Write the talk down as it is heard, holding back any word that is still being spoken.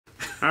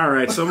All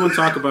right, someone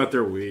talk about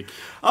their week.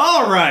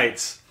 All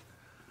right.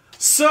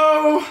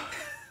 So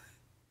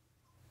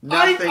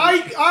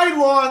I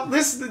lost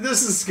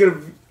this is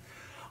gonna.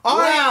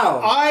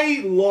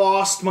 I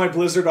lost my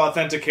Blizzard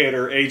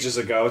Authenticator ages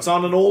ago. It's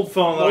on an old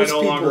phone that I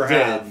no longer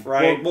have.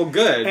 Right. Well,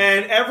 good.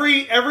 And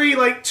every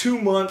like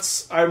 2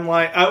 months, I'm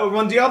like,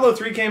 when Diablo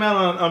 3 came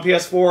out on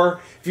PS4,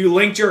 if you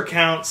linked your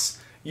accounts,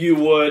 you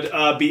would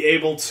be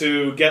able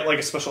to get like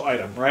a special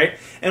item, right?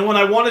 And when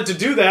I wanted to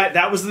do that,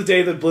 that was the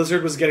day that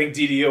Blizzard was getting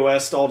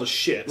DDoS'd all to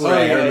shit.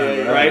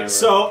 Right?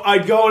 So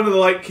I'd go into the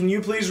like, can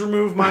you please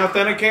remove my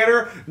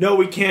authenticator? No,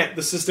 we can't.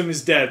 The system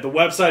is dead. The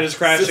website is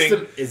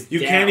crashing. You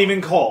can't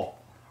even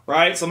call.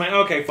 Right? So I'm like,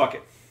 okay, fuck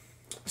it.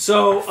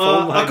 So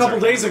a couple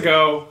days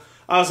ago,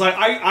 I was like,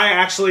 I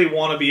actually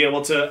want to be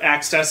able to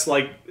access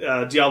like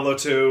Diablo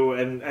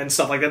 2 and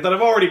stuff like that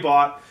I've already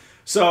bought.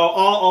 So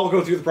I'll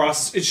go through the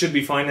process. It should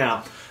be fine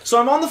now. So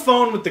I'm on the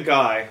phone with the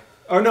guy.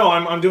 Or no,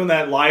 I'm doing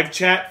that live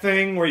chat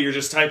thing where you're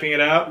just typing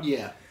it out.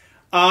 Yeah.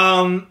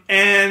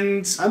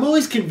 And I'm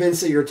always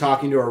convinced that you're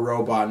talking to a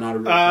robot, not a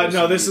real person.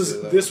 No,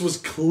 this was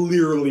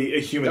clearly a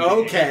human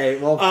being. Okay,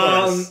 well, of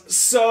course.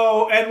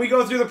 So, and we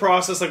go through the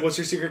process, like, what's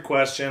your secret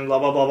question, blah,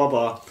 blah, blah, blah,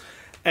 blah.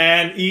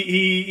 And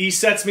he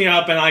sets me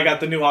up, and I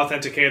got the new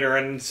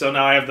authenticator, and so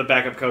now I have the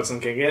backup code, so I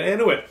can get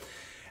into it.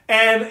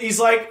 And he's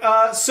like,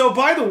 so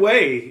by the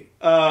way,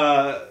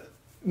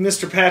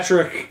 Mr.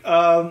 Patrick,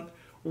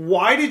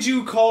 why did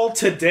you call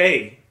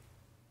today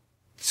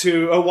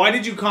why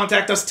did you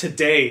contact us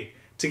today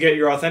to get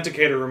your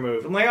authenticator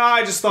removed? I'm like,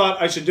 I just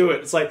thought I should do it.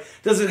 It's like,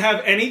 does it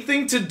have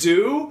anything to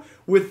do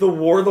with the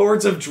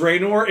Warlords of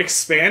Draenor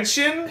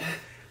expansion?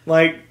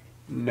 Like,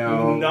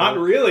 no. Not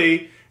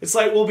really. It's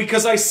like, well,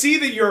 because I see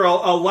that you're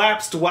a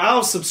lapsed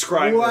WoW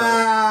subscriber.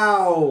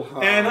 Wow.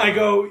 And I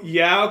go,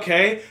 yeah,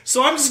 okay.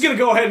 So I'm just going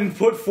to go ahead and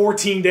put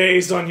 14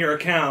 days on your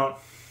account.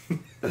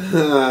 And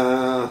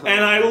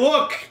I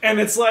look, and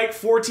it's like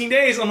 14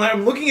 days.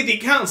 I'm looking at the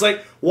account. It's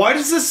like, why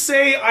does this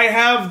say I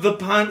have the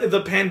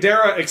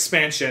Pandera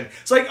expansion?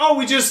 It's like, oh,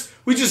 we just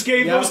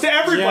gave those to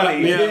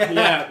everybody.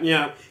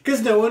 Yeah.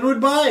 Because no one would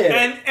buy it.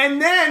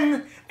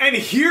 And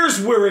here's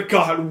where it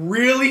got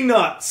really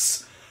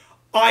nuts.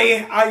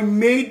 I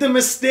made the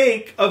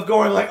mistake of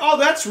going like, oh,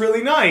 that's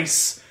really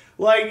nice.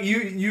 Like,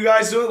 you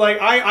guys do it.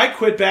 Like, I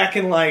quit back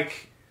in,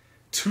 like,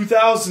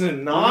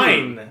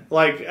 2009.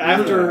 Like,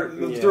 after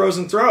Throws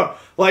and Throw.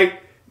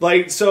 Like,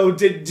 so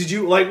did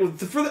you, like,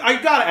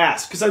 I gotta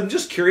ask, because I'm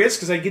just curious,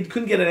 because I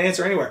couldn't get an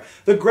answer anywhere.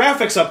 The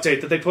graphics update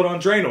that they put on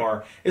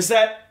Draenor, is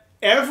that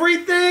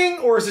everything,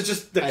 or is it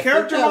just the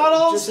character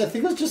models? I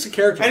think it's just the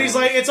character And he's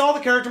like, it's all the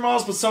character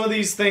models, but some of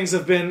these things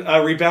have been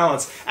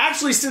rebalanced.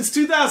 Actually, since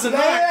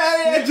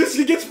 2009...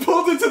 He gets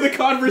pulled into the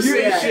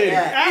conversation.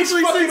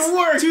 Actually, since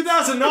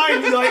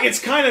 2009, like, it's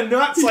kind of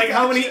nuts, like,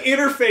 how many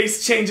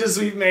interface changes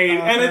we've made.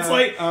 And it's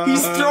like,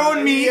 he's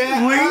throwing me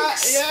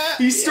links,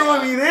 he's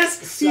throwing me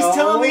this, he's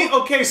telling me,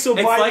 okay, so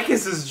it's like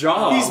it's his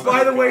job. He's,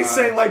 by the way,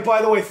 saying, like,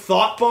 by the way,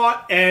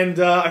 Thoughtbot, and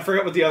I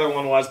forget what the other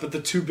one was, but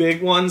the two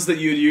big ones that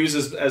you'd use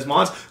as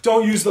mods,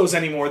 don't use those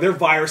anymore. They're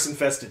virus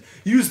infested.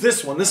 Use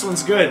this one. This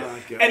one's good.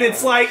 And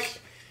it's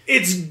like,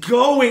 it's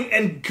going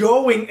and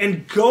going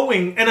and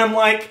going, and I'm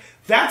like,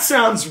 that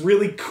sounds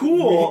really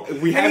cool.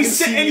 And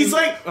he's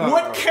like,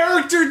 what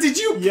character did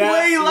you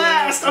play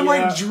last? I'm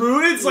like,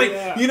 Druids?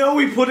 Like,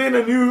 we put in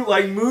a new,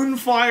 like,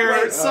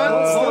 Moonfire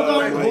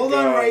Sun. Hold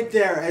on right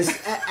there.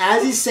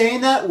 As he's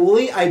saying that,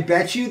 Wooly, I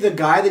bet you the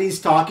guy that he's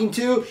talking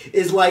to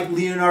is like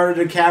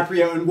Leonardo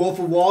DiCaprio in Wolf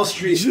of Wall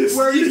Street,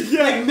 where he's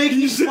like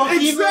making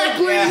fucking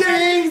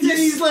things, and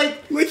he's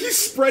like he's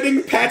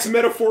spreading Pat's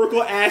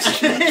metaphorical ass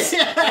cheeks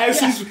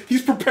as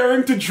he's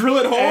preparing to drill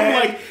it home.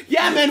 Like,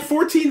 yeah, man,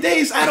 14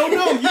 days. I don't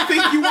know. You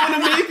think you want to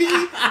maybe?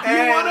 You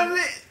want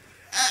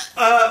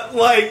to?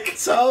 Like,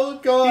 so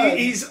go on.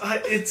 It's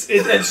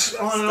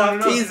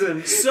stop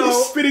teasing. So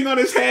he's spitting on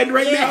his head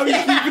right now. He's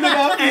keeping it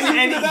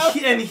up.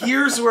 And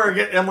here's where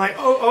I'm like,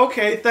 oh,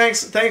 okay,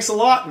 thanks a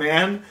lot,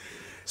 man.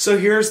 So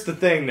here's the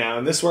thing now,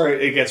 and this is where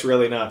it gets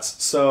really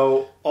nuts.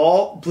 So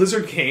all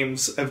Blizzard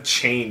games have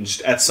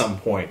changed at some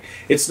point.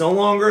 It's no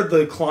longer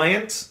the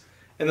client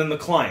and then the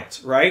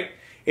client, right?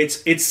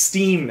 It's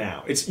Steam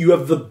now. You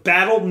have the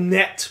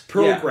Battle.net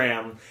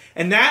program,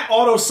 and that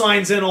auto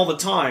signs in all the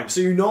time.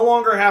 So you no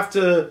longer have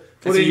to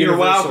put in your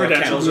WoW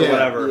credentials or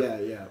whatever.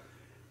 Yeah.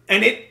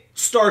 And it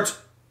starts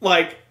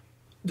like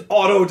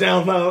auto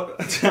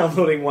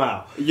downloading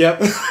WoW.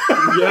 Yep.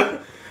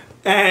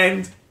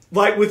 And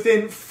like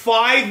within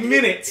 5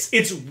 minutes,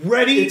 it's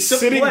ready to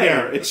sitting play.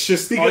 there. It's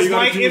just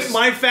because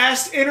my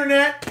fast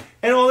internet.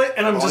 And all that,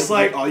 and I'm just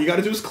like, all you got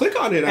to do is click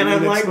on it. And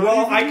I'm like,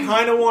 well, I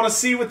kind of want to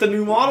see what the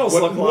new models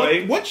look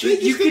like. What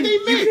changes did they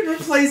make? You can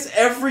replace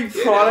every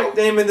product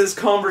name in this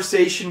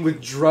conversation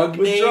with drug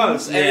names.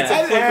 Drugs. And it's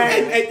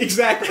applicable.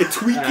 Exactly,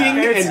 tweaking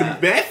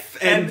and meth.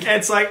 And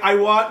it's like,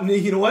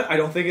 you know what? I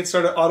don't think it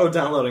started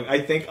auto-downloading.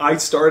 I think I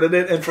started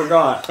it and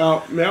forgot.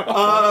 And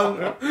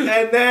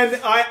then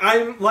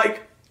I'm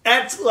like,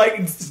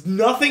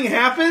 nothing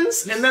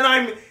happens, and then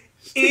I'm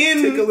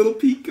Take a little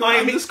peek around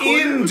I'm this corner.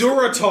 in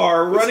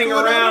Duratar running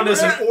going on around over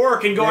as an there?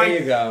 orc and going, There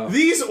you go.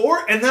 these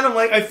orc, and then I'm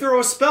like, I throw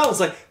a spell. It's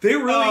like, they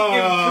really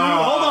improved.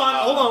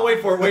 Hold on,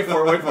 wait for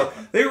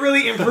it. They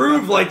really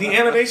improved, like, the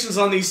animations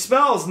on these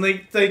spells, and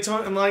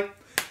I'm like,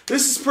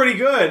 this is pretty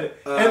good.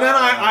 And then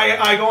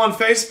I go on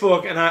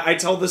Facebook, and I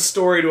tell this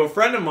story to a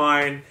friend of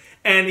mine,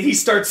 and he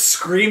starts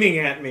screaming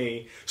at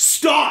me,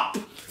 Stop!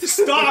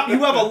 You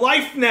have a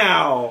life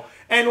now!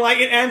 And like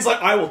it ends like,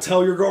 I will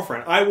tell your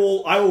girlfriend. I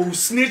will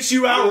snitch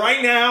you out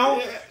right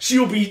now.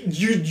 She'll be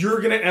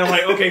you're gonna, and I'm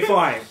like, okay,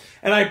 fine.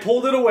 And I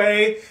pulled it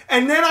away,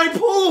 and then I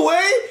pull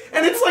away,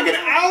 and it's like an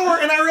hour,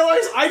 and I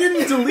realize I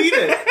didn't delete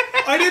it.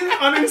 I didn't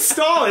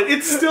uninstall it.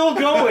 It's still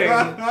going.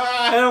 And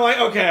I'm like,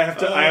 okay,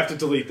 I have to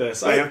delete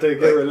this. I have to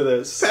get rid of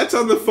this. Pat's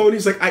on the phone.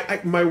 He's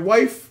like, my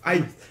wife.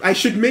 I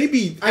should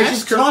maybe. I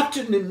should talk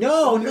to.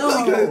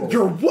 No.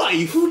 Your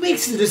wife. Who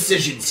makes the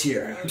decisions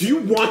here? Do you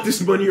want this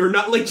money or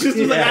not? Like, just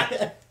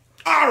like,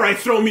 all right,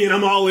 throw me in.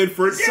 I'm all in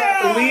for it.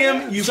 Yeah!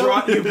 Liam,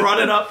 you brought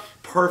it up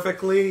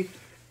perfectly.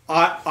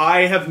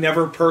 I have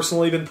never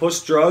personally been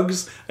pushed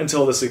drugs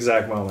until this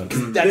exact moment.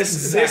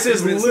 This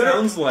is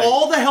literally like.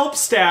 All the help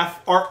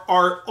staff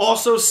are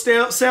also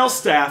sales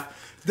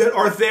staff that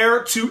are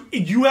there to.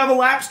 You have a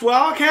lapsed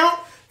WoW account,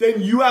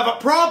 then you have a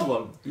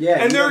problem. Yeah,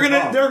 and they're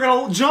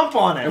gonna jump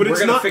on it. But we're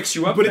it's gonna not, fix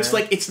you up. But man. it's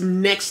like it's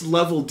next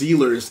level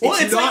dealers. Well,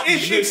 it's not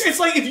just it's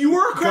like if you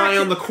were a guy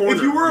on the corner.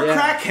 If you were a Yeah.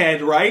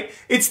 crackhead, right?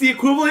 It's the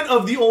equivalent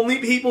of the only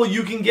people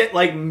you can get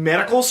like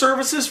medical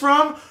services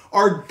from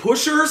are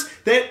pushers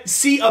that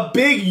see a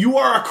big "you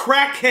are a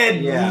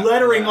crackhead"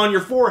 lettering on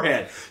your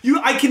forehead.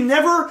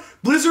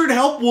 Blizzard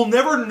Help will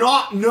never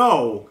not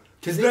know.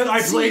 That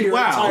I played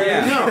WoW.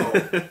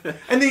 No.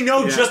 And they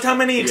know just how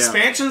many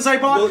expansions I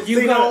bought. Well,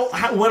 they know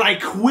when I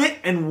quit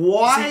and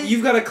why. See,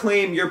 you've got to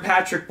claim you're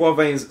Patrick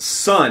Boivein's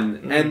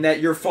son, and that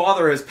your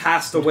father has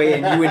passed away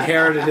and you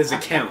inherited his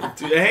account.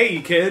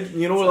 Hey, kid,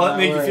 you know what'll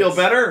make you feel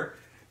better?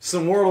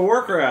 Some World of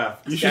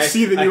Warcraft. You should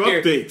see the new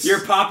updates.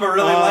 Your papa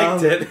really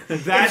liked it.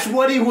 That's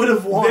what he would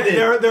have wanted.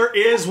 There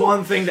is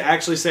one thing to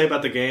actually say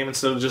about the game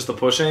instead of just the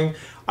pushing.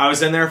 I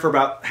was in there for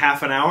about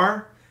half an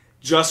hour.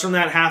 Just from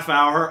that half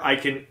hour,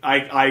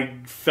 I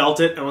felt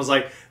it and was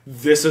like,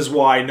 this is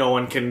why no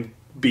one can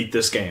beat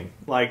this game.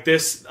 Like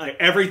this,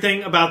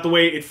 everything about the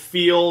way it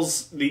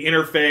feels, the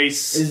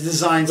interface is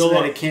designed so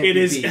that it can't be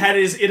beat.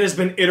 It has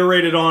been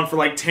iterated on for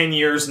like 10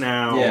 years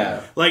now.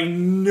 Yeah. Like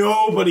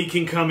nobody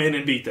can come in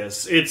and beat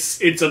this.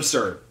 It's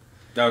absurd.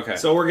 Okay.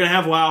 So we're gonna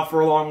have WoW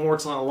for a long more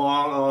time.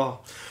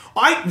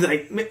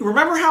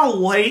 Remember how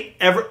late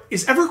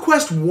is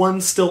EverQuest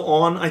 1 still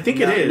on? I think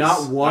it is.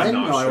 Not 1? I'm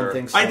not No, I sure. don't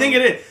think so. I think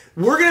it is.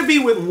 We're gonna be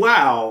with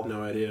WoW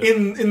No idea.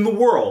 in the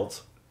world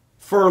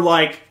for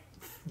like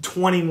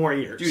 20 more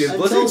years. Dude, if Until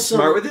Blizzard's some-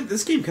 smart with it,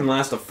 this game can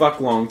last a fuck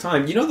long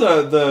time. You know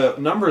the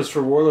numbers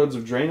for Warlords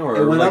of Draenor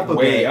are went like up a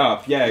way bit.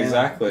 up. Yeah,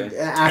 exactly.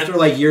 After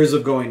like years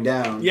of going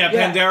down. Yeah,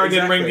 Yeah, Pandora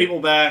did bring exactly. people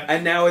back.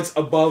 And now it's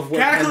above what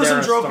Cataclysm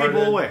Pandora drove started.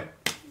 people away.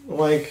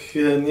 Like,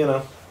 and, you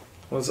know,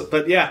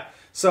 but yeah.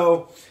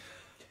 So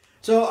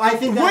I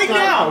think that right guy,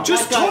 now,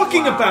 just that guy-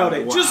 talking wow, about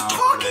it, wow, just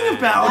talking man.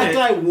 about that it.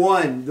 guy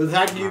won. The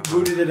fact that you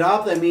booted it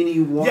up, I mean, he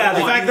won. Yeah,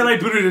 the Like, fact that I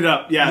booted it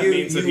up, it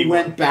means that he you won.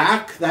 went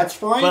back. That's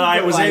fine. But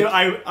I was like,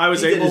 I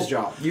was he able. did his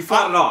job. You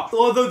fought it off.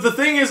 Well, the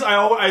thing is,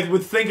 I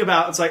would think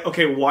about it's like,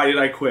 okay, why did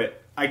I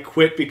quit? I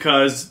quit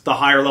because the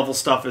higher level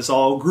stuff is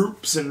all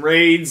groups and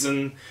raids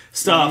and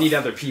stuff. You need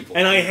other people.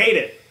 And I hate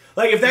it.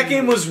 Like, if that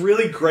game was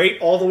really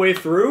great all the way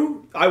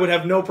through, I would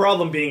have no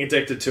problem being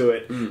addicted to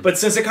it. But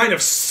since it kind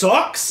of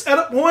sucks at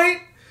a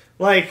point,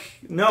 like,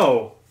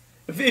 no.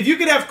 If you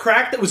could have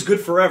crack that was good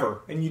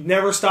forever, and you'd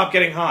never stop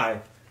getting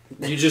high.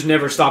 You just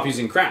never stop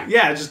using crack.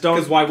 Yeah, just don't.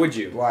 Because why would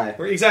you? Why?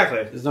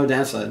 Exactly. There's no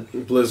downside.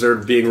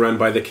 Blizzard being run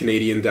by the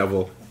Canadian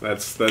devil.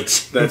 That's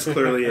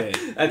clearly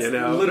it. That's you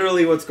know?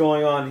 literally what's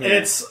going on here.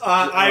 It's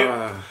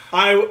I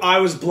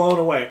was blown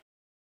away.